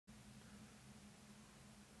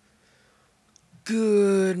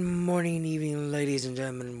Good morning and evening, ladies and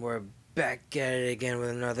gentlemen. We're back at it again with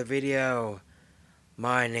another video.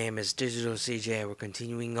 My name is Digital CJ and we're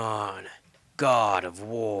continuing on God of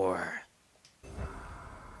War.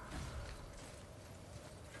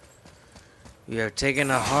 We have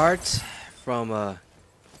taken a heart from a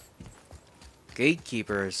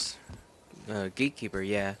gatekeeper,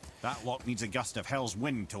 yeah. That lock needs a gust of hell's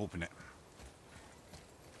wind to open it.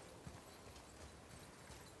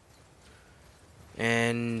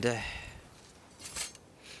 And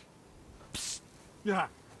Yeah.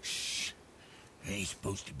 Shh. Ain't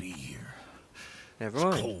supposed to be here. never It's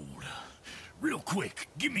mind. cold. Real quick,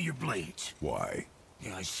 give me your blades. Why?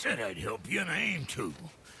 Yeah, I said I'd help you, and I aim to.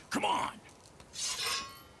 Come on.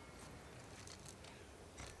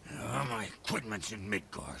 My equipment's in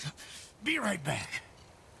Midgard. Be right back.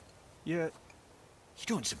 You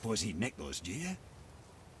don't suppose he'd nick those, do you?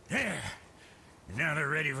 There. Now they're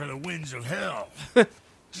ready for the winds of hell.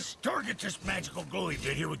 Just target this magical glowy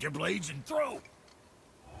bit here with your blades and throw.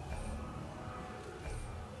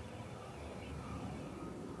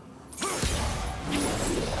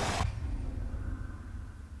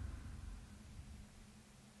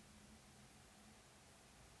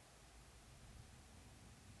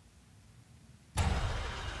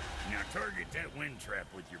 Now target that wind trap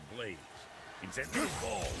with your blades. It's that little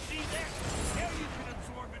ball. See that? Now you can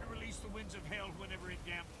absorb and release the winds of hell whenever it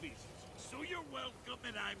damn pleases. So you're welcome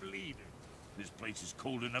and I'm leaving. This place is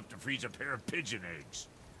cold enough to freeze a pair of pigeon eggs.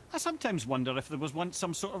 I sometimes wonder if there was once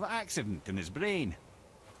some sort of accident in his brain.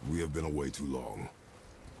 We have been away too long.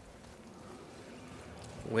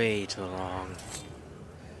 Way too long.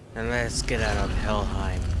 And let's get out of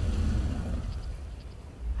Helheim.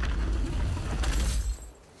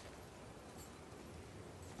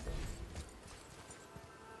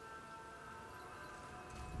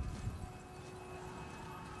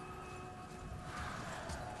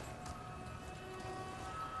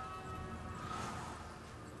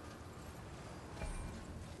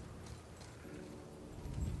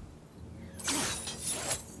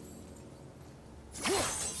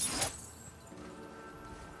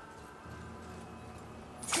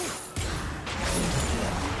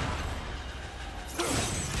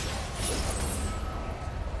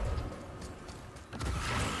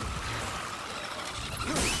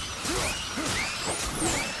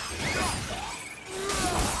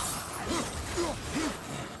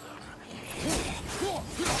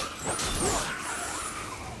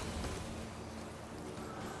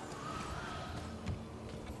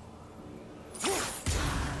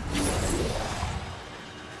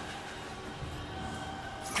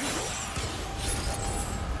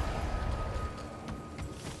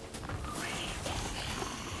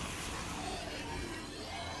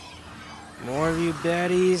 More of you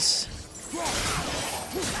baddies.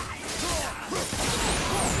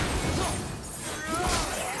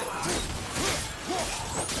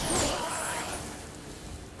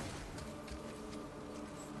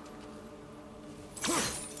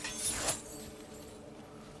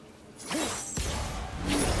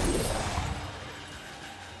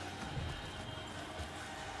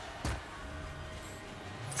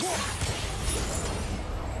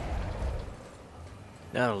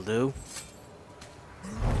 That'll do.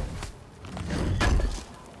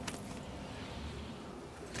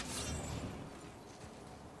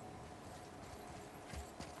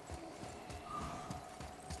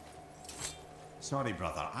 Sorry,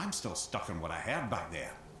 brother, I'm still stuck on what I heard back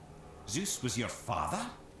there. Zeus was your father?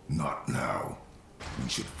 Not now. We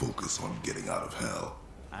should focus on getting out of hell.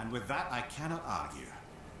 And with that, I cannot argue.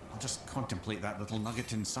 I'll just contemplate that little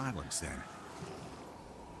nugget in silence then.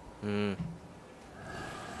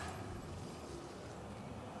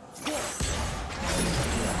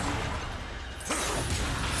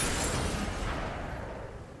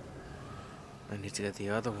 I need to get the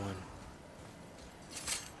other one.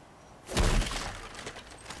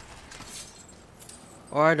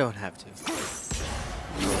 Or I don't have to go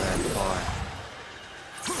that far.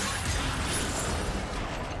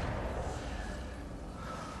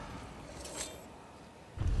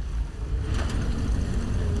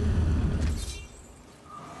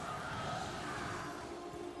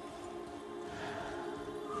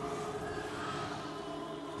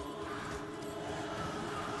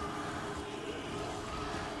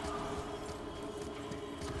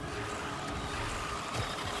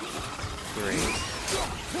 Great.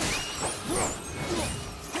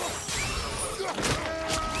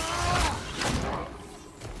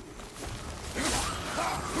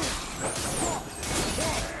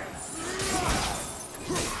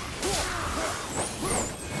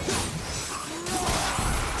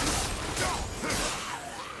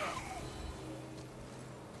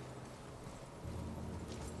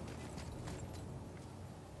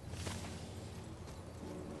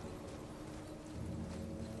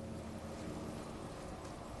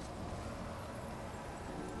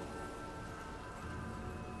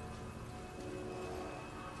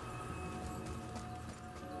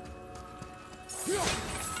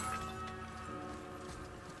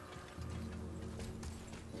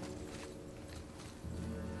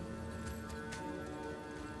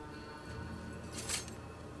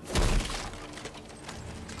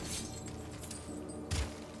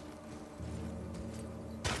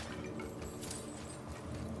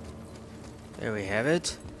 There we have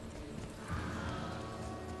it.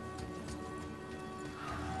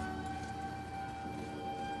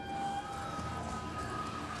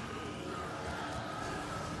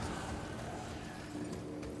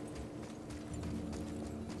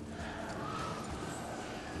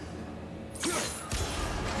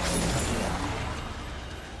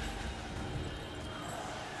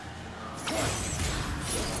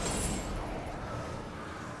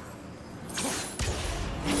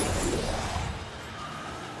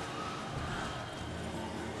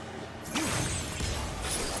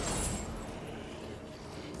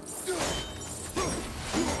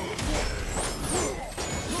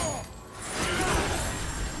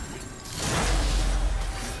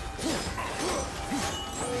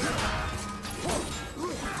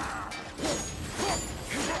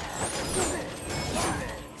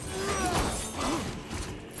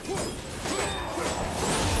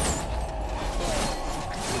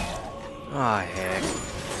 Ah, heck.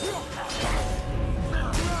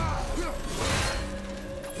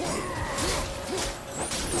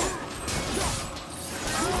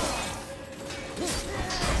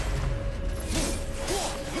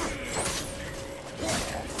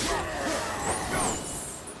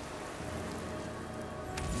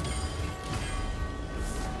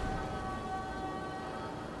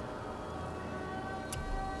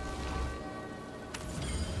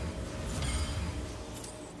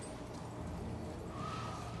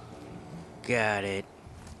 Got it.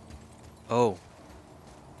 Oh.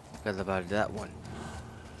 Forgot about that one.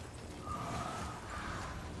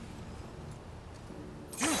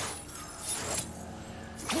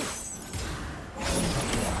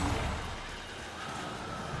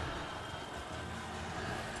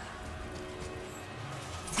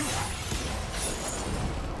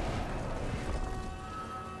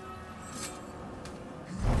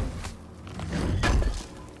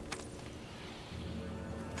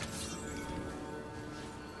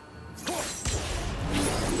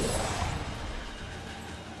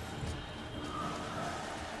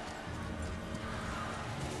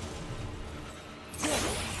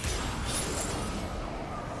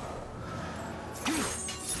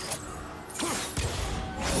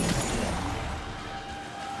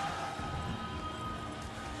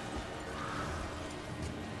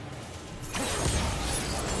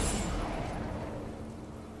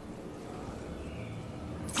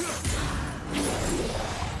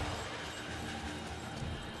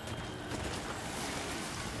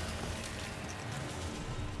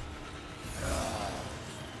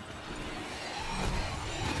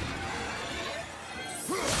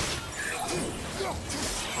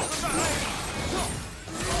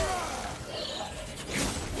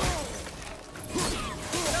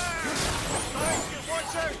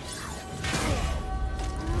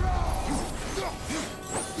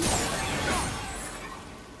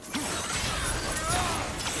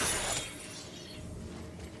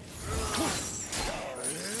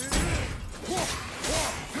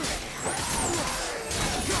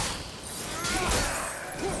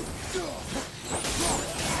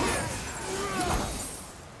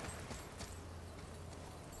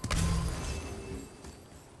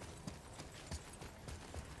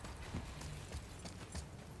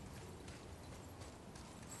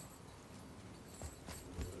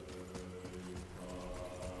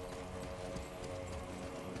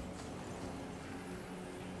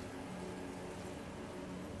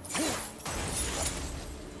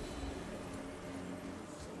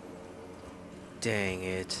 Dang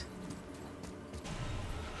it.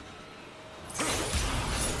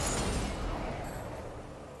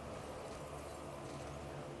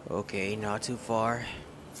 Okay, not too far.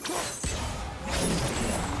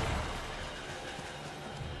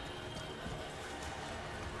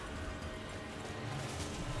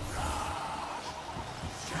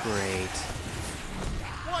 Great.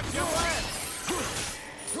 Watch your left!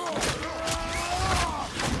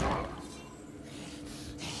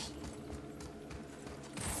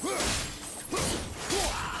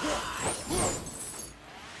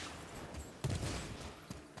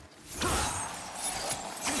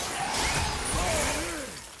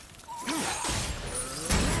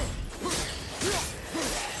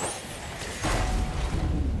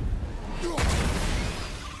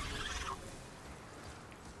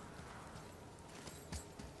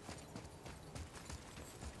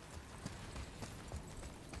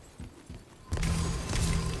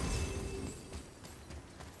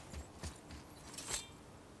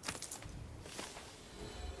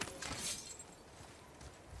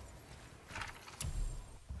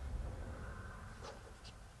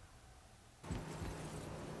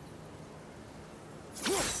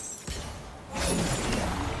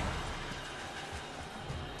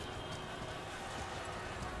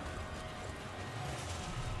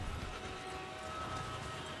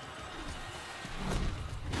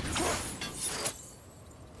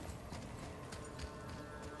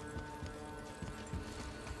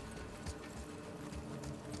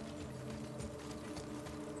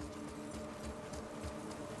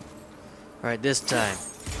 Alright, this time.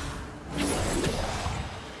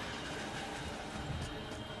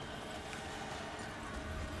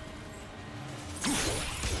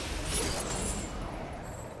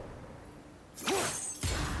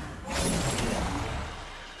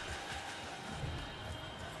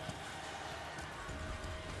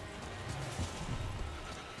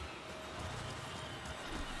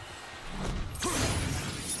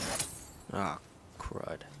 Ah,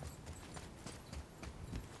 crud.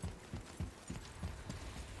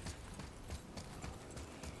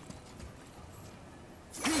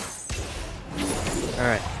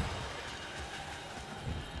 Alright.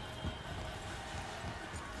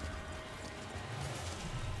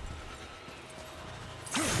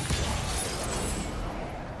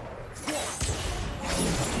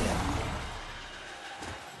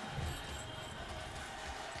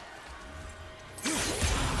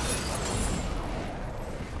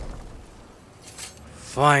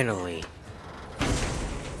 Finally.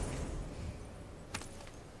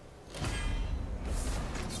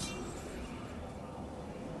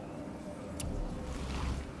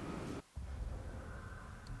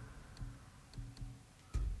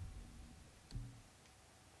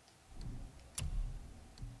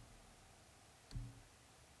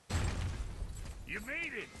 You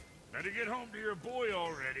made it! Better get home to your boy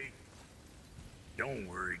already. Don't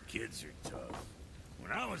worry, kids are tough.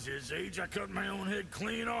 When I was his age, I cut my own head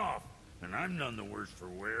clean off. And I'm none the worse for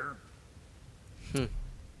wear.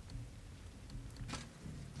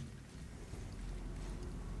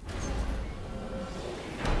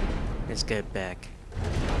 Let's get back.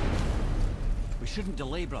 We shouldn't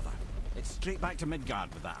delay, brother. It's straight back to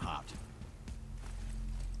Midgard with that heart.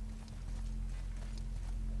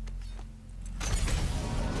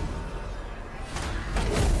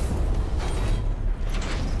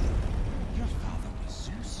 Your father was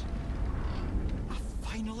Zeus? I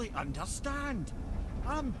finally understand.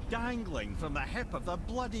 I'm dangling from the hip of the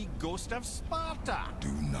bloody ghost of Sparta.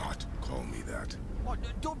 Do not call me that. Oh,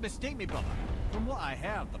 don't mistake me, brother. From what I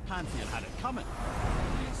heard, the Pantheon had it coming.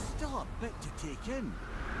 It's still a bit to take in.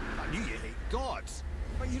 I knew you hate gods,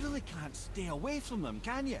 but you really can't stay away from them,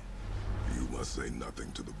 can you? You must say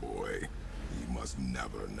nothing to the boy. He must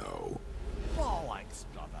never know. Bollocks,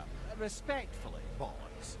 brother. Respectfully,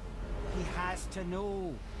 bollocks. He has to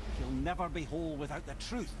know. He'll never be whole without the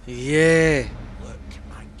truth. Yeah. Look,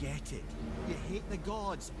 I get it. You hate the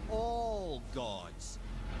gods, all gods.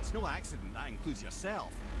 It's no accident that includes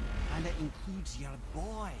yourself. And it includes your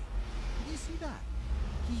boy. Do you see that?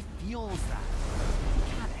 He feels that.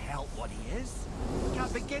 He can't help what he is. He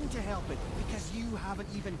can't begin to help it because you haven't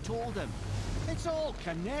even told him. It's all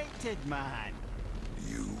connected, man.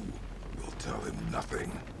 You will tell him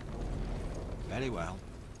nothing. Very well.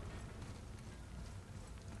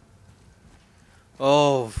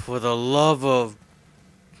 Oh, for the love of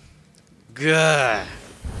God.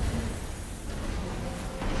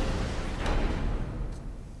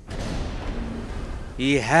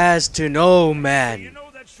 He has to know, man. You know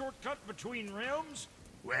that shortcut between realms?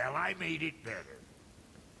 Well, I made it better.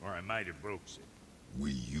 Or I might have broke it.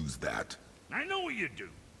 We use that. I know you do.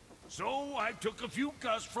 So I took a few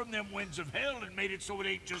gusts from them winds of hell and made it so it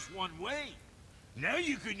ain't just one way. Now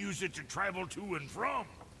you can use it to travel to and from.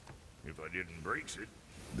 If I didn't break it.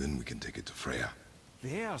 Then we can take it to Freya.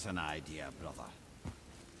 There's an idea, brother.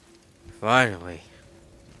 Finally.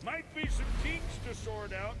 Might be some kinks to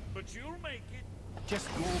sort out, but you'll make it. Just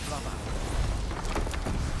go, brother.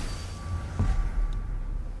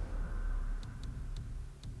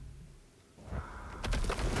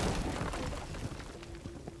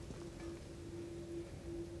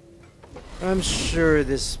 I'm sure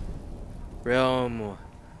this realm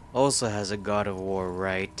also has a god of war,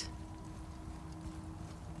 right?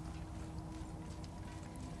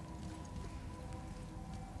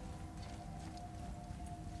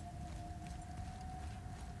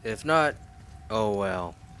 If not, oh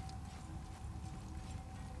well.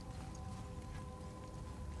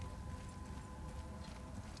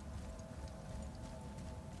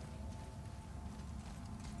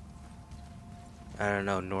 I don't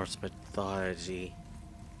know, Norse mythology.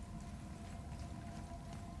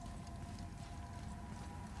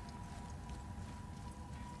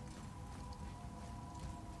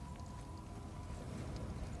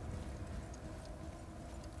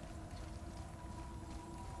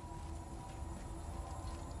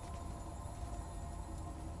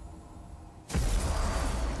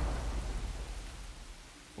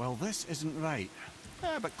 Well, this isn't right.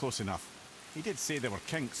 But close enough. He did say there were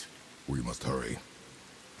kinks. We must hurry.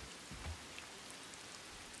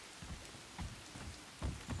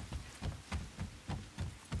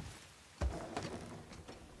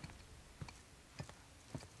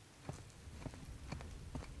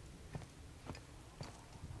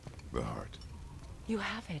 You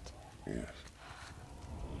have it. Yes.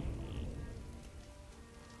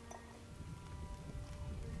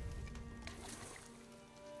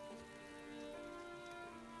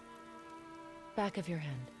 Back of your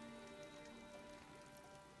hand.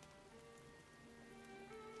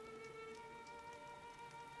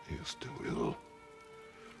 He is still ill.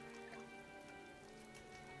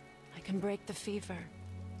 I can break the fever.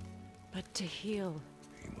 But to heal...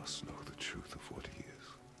 He must know the truth of what he is.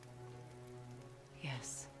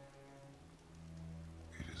 Yes.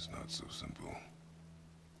 It is not so simple.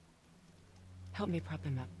 Help me prop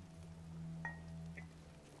him up.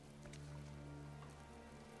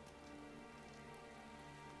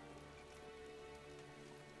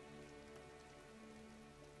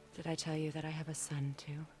 Did I tell you that I have a son,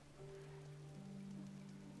 too?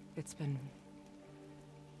 It's been...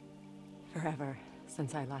 forever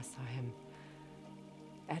since I last saw him.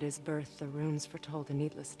 At his birth, the runes foretold a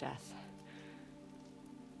needless death.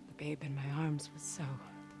 The babe in my arms was so...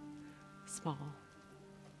 small.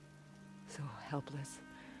 So helpless.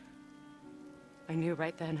 I knew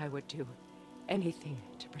right then I would do anything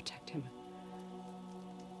to protect him.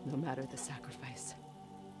 No matter the sacrifice.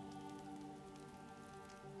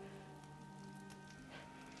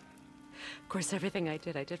 Of course, everything I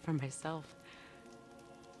did for myself.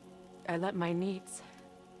 I let my needs,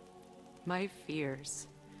 my fears,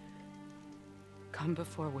 come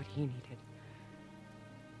before what he needed.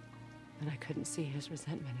 And I couldn't see his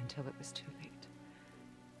resentment until it was too late.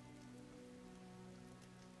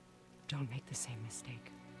 Don't make the same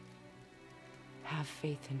mistake. Have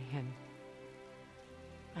faith in him.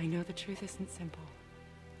 I know the truth isn't simple,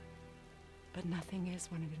 but nothing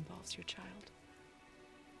is when it involves your child.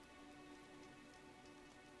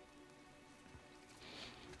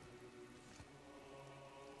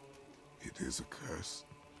 It is a curse.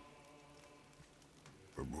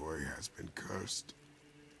 The boy has been cursed.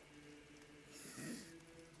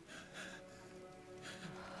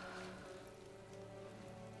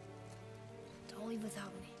 Don't leave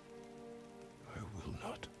without me. I will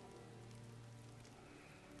not.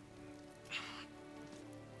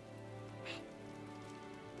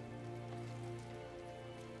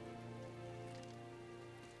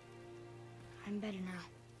 I'm better now.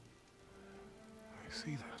 I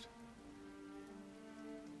see that.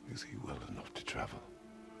 Is he well enough to travel?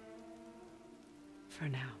 For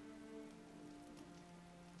now.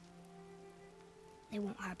 It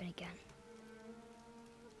won't happen again.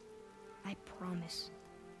 I promise.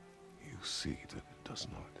 You see that it does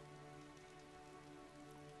not.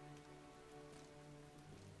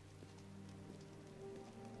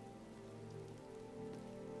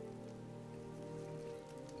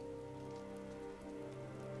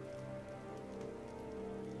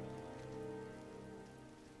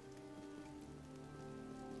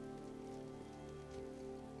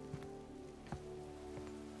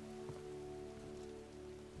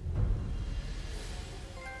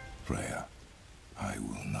 Freya, I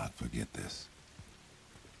will not forget this.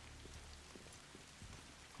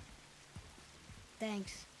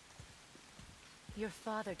 Thanks. Your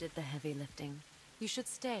father did the heavy lifting. You should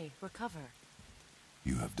stay, recover.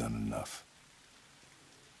 You have done enough.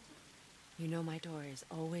 You know my door is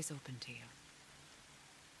always open to you.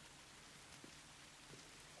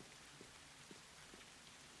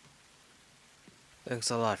 Thanks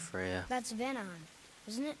a lot, Freya. That's Venon,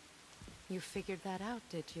 isn't it? You figured that out,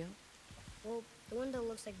 did you? Well, the window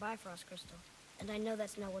looks like Bifrost crystal. And I know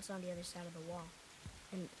that's not what's on the other side of the wall.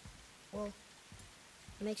 And, well,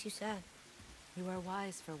 it makes you sad. You are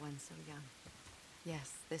wise for one so young.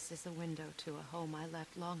 Yes, this is a window to a home I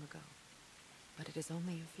left long ago. But it is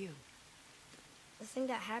only a view. The thing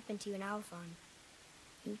that happened to you in Alphon.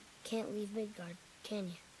 You can't leave Midgard, can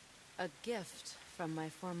you? A gift from my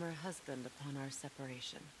former husband upon our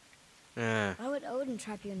separation. Yeah. Why would Odin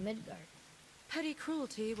trap you in Midgard? Petty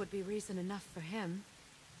cruelty would be reason enough for him.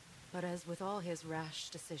 But as with all his rash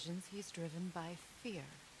decisions, he's driven by fear.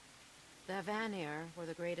 The Vanir were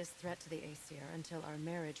the greatest threat to the Aesir until our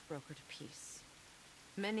marriage broke her to peace.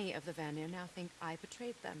 Many of the Vanir now think I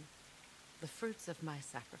betrayed them. The fruits of my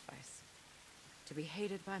sacrifice. To be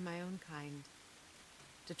hated by my own kind.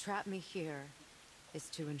 To trap me here is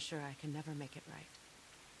to ensure I can never make it right.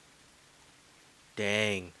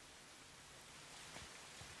 Dang.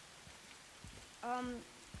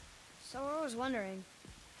 So I was wondering,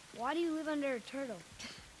 why do you live under a turtle?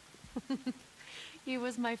 He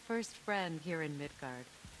was my first friend here in Midgard.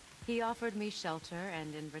 He offered me shelter,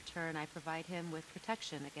 and in return I provide him with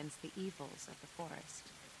protection against the evils of the forest.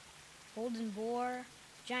 Golden boar,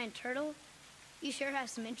 giant turtle? You sure have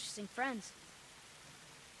some interesting friends.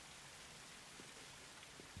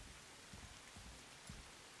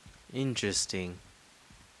 Interesting.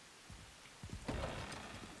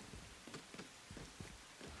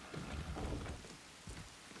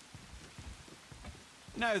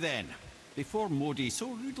 Now then, before Modi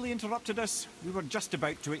so rudely interrupted us, we were just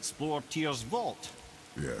about to explore Tyr's vault.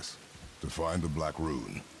 Yes, to find the Black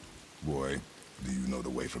Rune. Boy, do you know the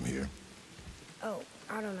way from here? Oh,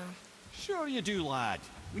 I don't know. Sure you do, lad.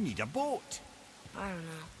 We need a boat. I don't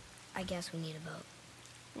know. I guess we need a boat.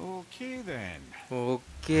 Okay then.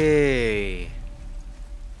 Okay.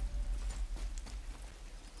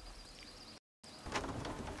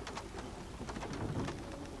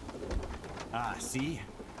 Ah, see?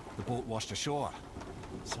 The boat washed ashore.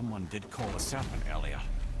 Someone did call a serpent earlier.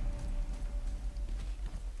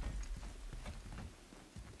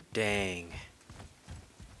 Dang.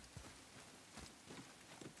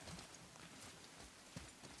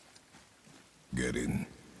 Get in.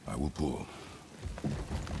 I will pull.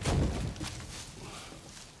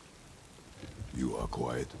 You are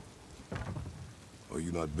quiet. Are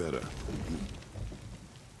you not better?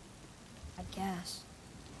 I guess.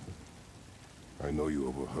 I know you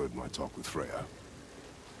overheard my talk with Freya.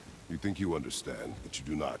 You think you understand, but you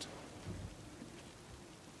do not.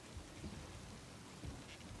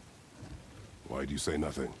 Why do you say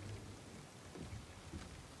nothing?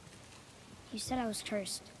 You said I was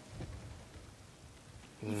cursed.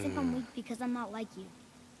 You think I'm weak because I'm not like you.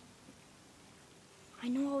 I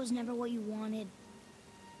know I was never what you wanted.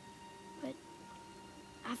 But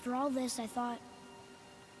after all this, I thought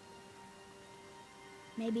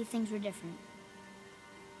maybe things were different.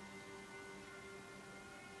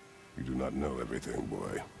 You do not know everything,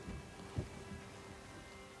 boy.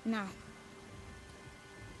 No.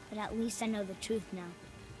 But at least I know the truth now.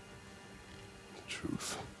 The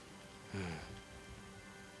truth.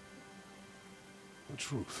 The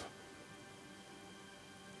truth.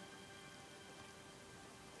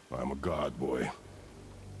 I am a god, boy.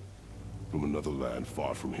 From another land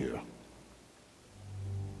far from here.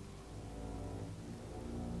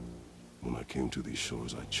 When I came to these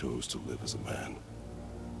shores, I chose to live as a man.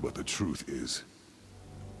 But the truth is,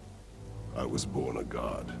 I was born a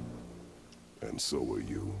god. And so were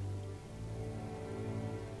you.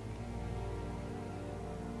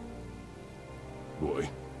 Boy,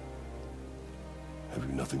 have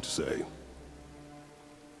you nothing to say?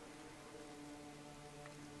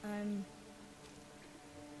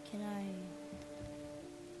 Can I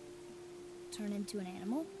turn into an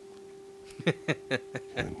animal?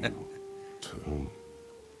 Can you turn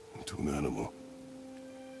into an animal?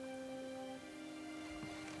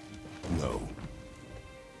 No.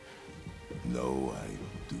 No, I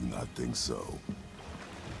do not think so.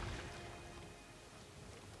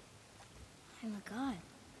 I'm a god.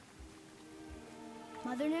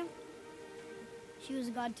 Mother knew? She was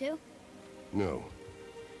a god too? No.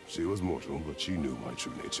 She was mortal, but she knew my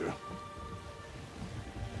true nature.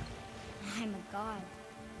 I'm a god.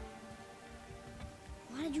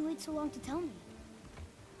 Why did you wait so long to tell me?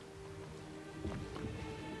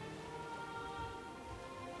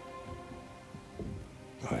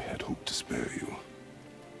 I had hoped to spare you.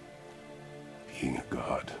 Being a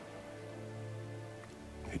god,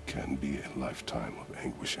 it can be a lifetime of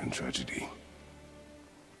anguish and tragedy.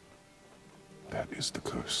 That is the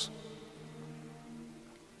curse.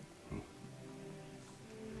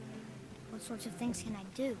 What sorts of things can I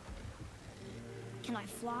do? Can I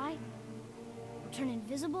fly? Or turn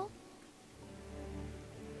invisible?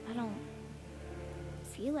 I don't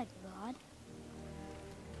feel like a god.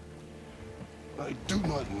 I do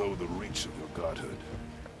not know the reach of your godhood.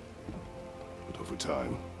 But over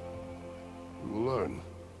time, we will learn.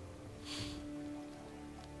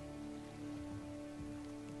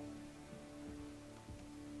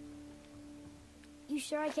 You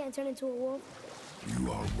sure I can't turn into a wolf?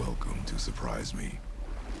 You are welcome to surprise me.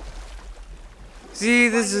 See,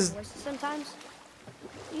 Why this your is... voices sometimes?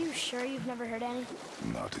 You sure you've never heard any?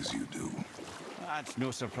 Not as you do. That's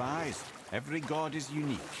no surprise. Every god is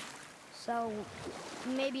unique. So,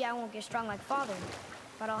 maybe I won't get strong like Father,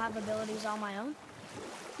 but I'll have abilities all my own?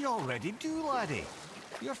 You already do, laddie.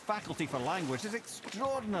 Your faculty for language is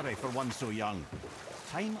extraordinary for one so young.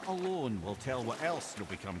 Time alone will tell what else you'll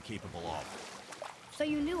become capable of. So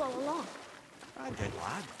you knew all along? I did,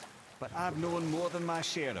 lad. But I've known more than my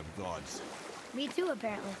share of gods. Me too,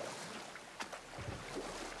 apparently.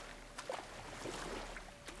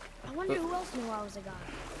 I wonder who else knew I was a god.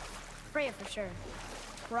 Freya for sure.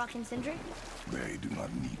 Rock and Sindri? They do not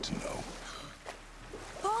need to know.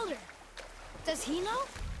 Baldur! Does he know?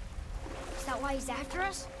 Is that why he's after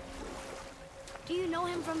us? Do you know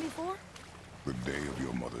him from before? The day of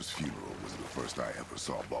your mother's funeral was the first I ever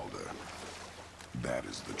saw Baldur. That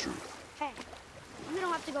is the truth. Hey, we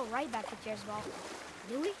don't have to go right back to Tyr's vault,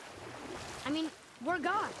 do we? I mean, we're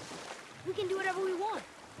gods. We can do whatever we want,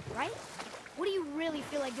 right? What do you really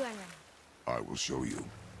feel like doing right now? I will show you.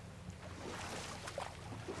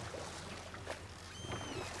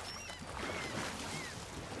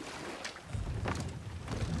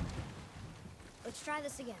 Let's try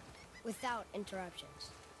this again, without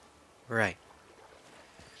interruptions. Right.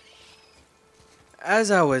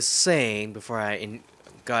 As I was saying before I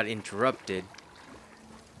got interrupted,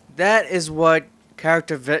 that is what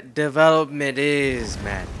character development is,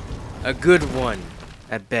 man. A good one,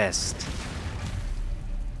 at best.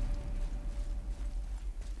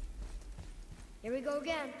 Here we go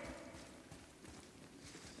again.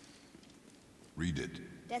 Read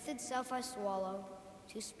it. Death itself I swallow,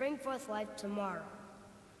 to spring forth life tomorrow.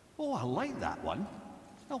 Oh, I like that one.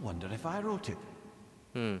 I wonder if I wrote it.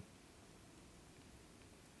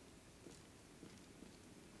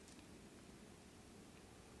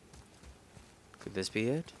 Could this be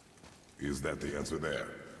it? Is that the answer there?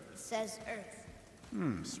 It says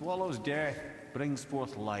Earth. Swallows death, brings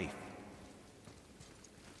forth life.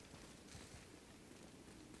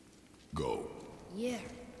 Go. Yeah.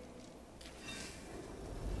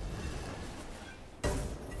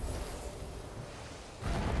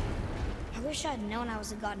 I wish I'd known I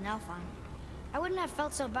was a god in Elfheim. I wouldn't have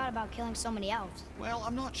felt so bad about killing so many elves. Well,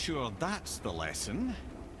 I'm not sure that's the lesson.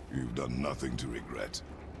 You've done nothing to regret.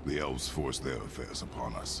 The elves forced their affairs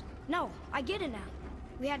upon us. No, I get it now.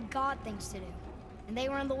 We had god things to do, and they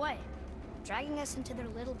were in the way, dragging us into their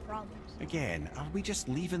little problems. Again, are we just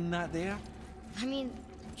leaving that there? I mean,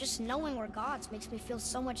 just knowing we're gods makes me feel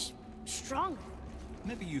so much stronger.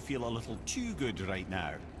 Maybe you feel a little too good right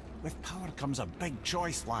now. With power comes a big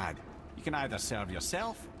choice, lad. You can either serve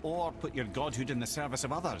yourself, or put your godhood in the service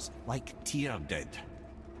of others, like Tyr did.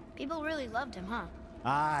 People really loved him, huh?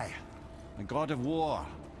 Aye, a god of war,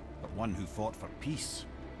 but one who fought for peace.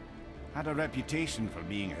 Had a reputation for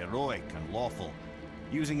being heroic and lawful,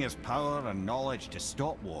 using his power and knowledge to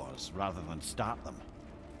stop wars rather than start them.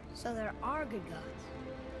 So there are good gods.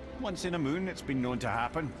 Once in a moon, it's been known to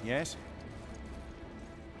happen, yes?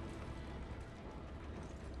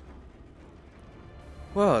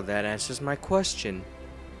 Well, that answers my question.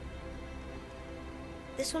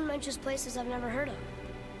 This one mentions places I've never heard of.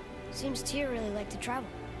 Seems Tyr really liked to travel.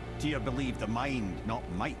 Tyr believed the mind, not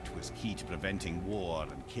might, was key to preventing war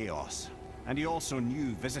and chaos. And he also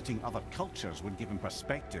knew visiting other cultures would give him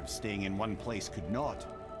perspective staying in one place could not.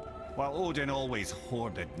 While Odin always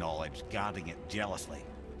hoarded knowledge, guarding it jealously,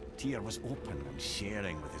 Tyr was open and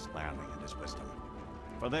sharing with his learning and his wisdom.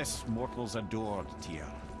 For this, mortals adored Tyr,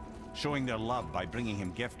 showing their love by bringing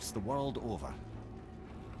him gifts the world over.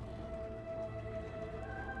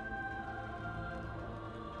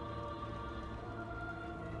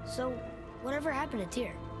 So, whatever happened to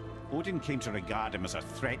Tyr? Odin came to regard him as a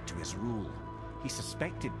threat to his rule. He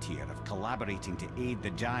suspected Tyr of collaborating to aid the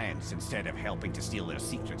giants instead of helping to steal their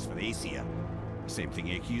secrets for the Aesir. The same thing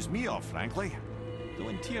he accused me of, frankly. Though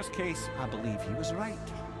in Tyr's case, I believe he was right.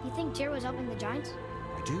 You think Tyr was helping the giants?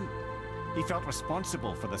 I do. He felt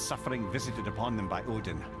responsible for the suffering visited upon them by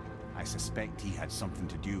Odin. I suspect he had something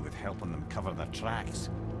to do with helping them cover their tracks.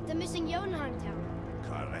 The missing Jotunheim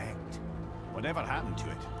tower. Correct. Whatever happened to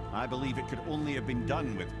it, I believe it could only have been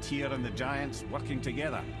done with Tyr and the giants working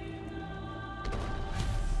together.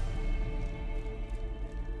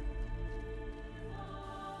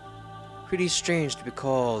 Pretty strange to be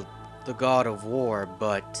called the god of war,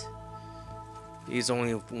 but he's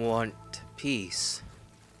only want peace.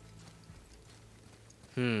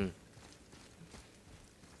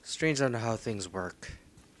 Strange on how things work.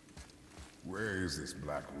 Where is this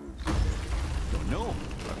black room? Don't know.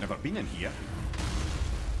 I've never been in here.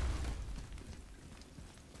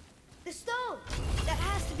 The stone! That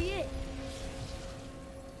has to be it!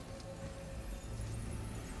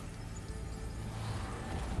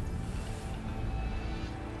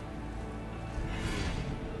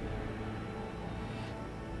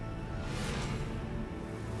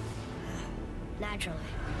 Naturally.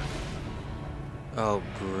 Oh,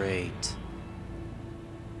 great.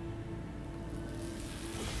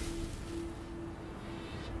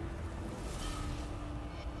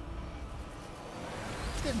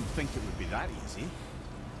 Didn't think it would be that easy.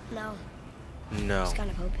 No. I No. was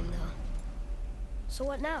kind of hoping, though. So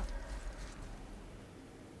what now?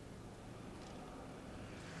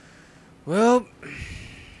 Well,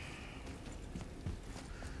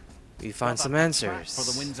 we found Got some that track answers.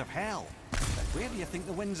 for the winds of hell. But where do you think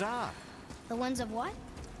the winds are? The ones of what?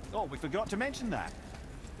 Oh, we forgot to mention that.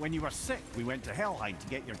 When you were sick, we went to Helheim to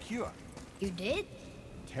get your cure. You did?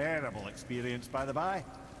 terrible experience, by the by.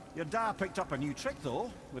 Your dad picked up a new trick,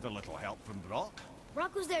 though, with a little help from Brock.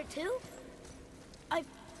 Brock was there too?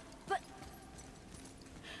 But...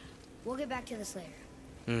 We'll get back to this later.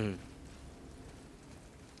 Hmm.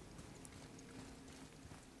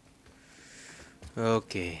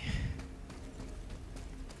 Okay.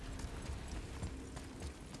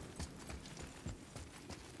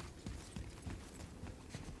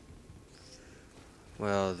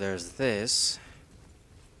 Well, there's this.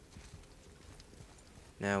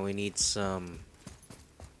 Now we need some...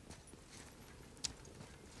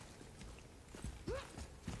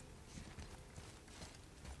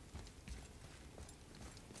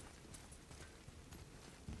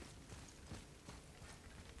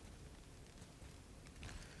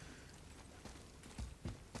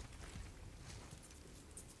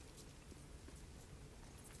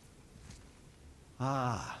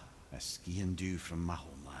 Ah, a skiing do from my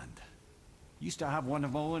homeland. Used to have one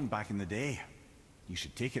of my own back in the day. You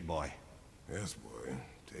should take it, boy. Yes, boy.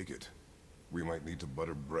 Take it. We might need to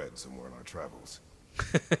butter bread somewhere in our travels.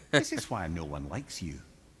 This is why no one likes you.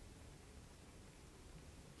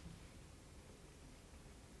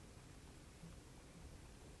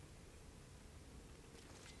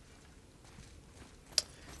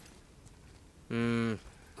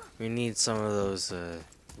 We need some of those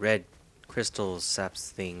red crystal saps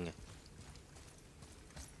thing.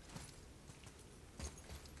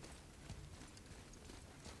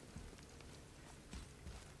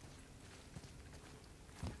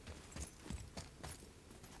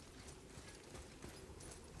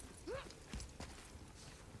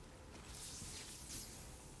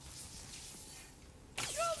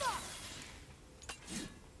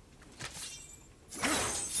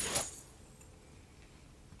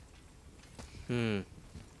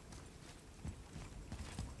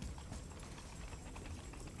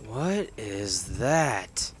 What is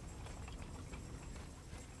that?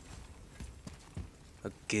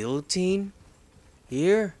 A guillotine?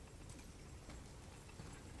 Here?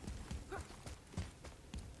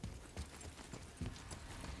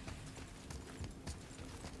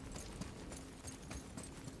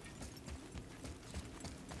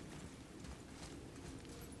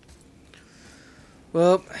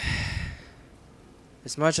 Well,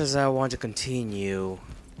 as much as I want to continue,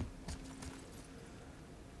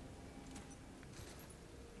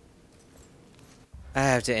 I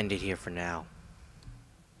have to end it here for now.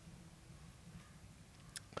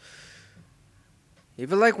 If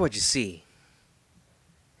you like what you see,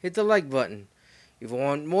 hit the like button. If you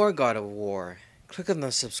want more God of War, click on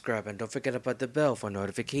the subscribe and don't forget about the bell for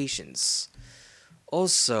notifications.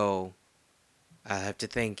 Also, I have to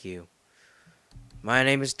thank you. My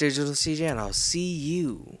name is Digital CJ and I'll see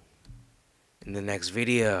you in the next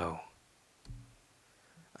video.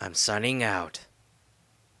 I'm signing out.